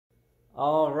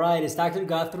All right, it's Dr.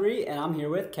 Guthrie, and I'm here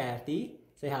with Cathy.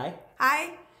 Say hi.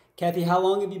 Hi. Cathy, how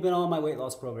long have you been on my weight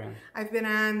loss program? I've been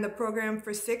on the program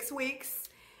for 6 weeks,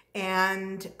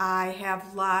 and I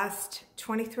have lost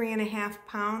 23.5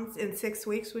 pounds in 6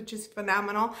 weeks, which is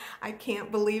phenomenal. I can't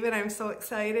believe it. I'm so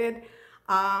excited.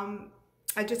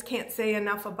 I just can't say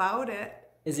enough about it.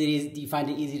 Is it easy? Do you find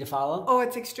it easy to follow? Oh,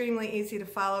 it's extremely easy to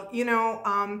follow. You know,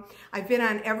 I've been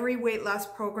on every weight loss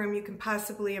program you can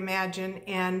possibly imagine,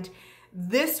 and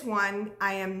this one,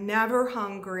 I am never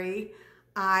hungry.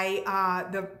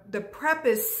 The prep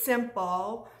is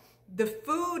simple. The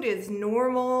food is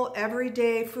normal,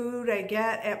 everyday food I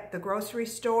get at the grocery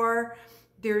store.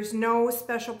 There's no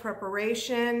special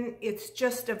preparation. It's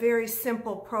just a very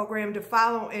simple program to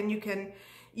follow, and you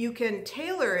can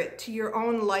tailor it to your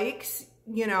own likes,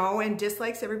 you know, and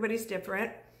dislikes. Everybody's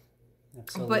different.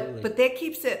 Absolutely. But that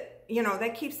keeps it, you know,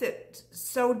 that keeps it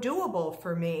so doable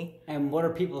for me. And what are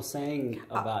people saying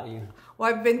about you?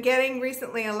 Well, I've been getting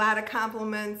recently a lot of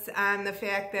compliments on the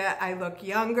fact that I look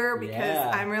younger because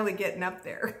I'm really getting up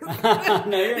there.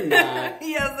 No, you're not.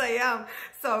 Yes, I am.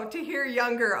 So to hear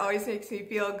younger always makes me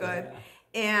feel good. Yeah.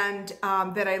 And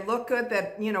that I look good,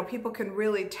 that, you know, people can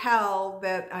really tell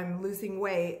that I'm losing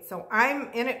weight. So I'm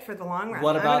in it for the long run.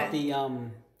 What about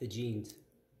the jeans?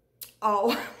 Oh,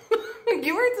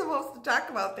 you weren't supposed to talk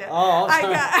about that. Oh,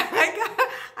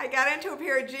 I got into a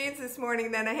pair of jeans this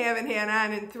morning that I haven't had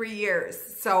on in 3 years.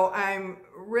 So I'm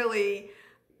really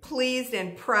pleased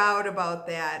and proud about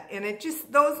that. And it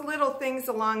just, those little things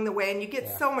along the way, and you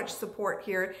get so much support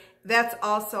here. That's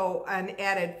also an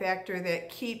added factor that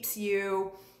keeps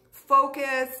you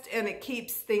focused, and it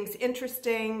keeps things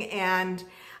interesting. And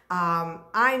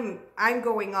I'm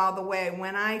going all the way.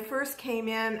 When I first came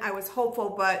in, I was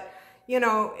hopeful, but you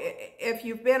know, if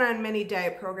you've been on many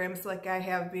diet programs like I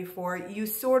have before, you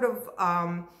sort of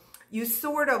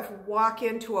walk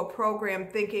into a program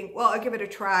thinking, well, I'll give it a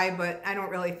try, but I don't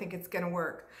really think it's going to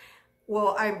work.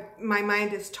 Well, my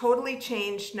mind is totally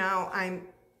changed now.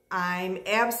 I'm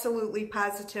absolutely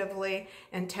positively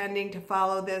intending to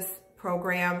follow this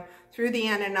program through the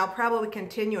end, and I'll probably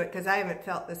continue it because I haven't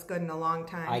felt this good in a long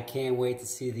time. I can't wait to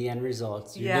see the end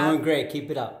results. You're doing great.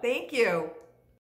 Keep it up. Thank you.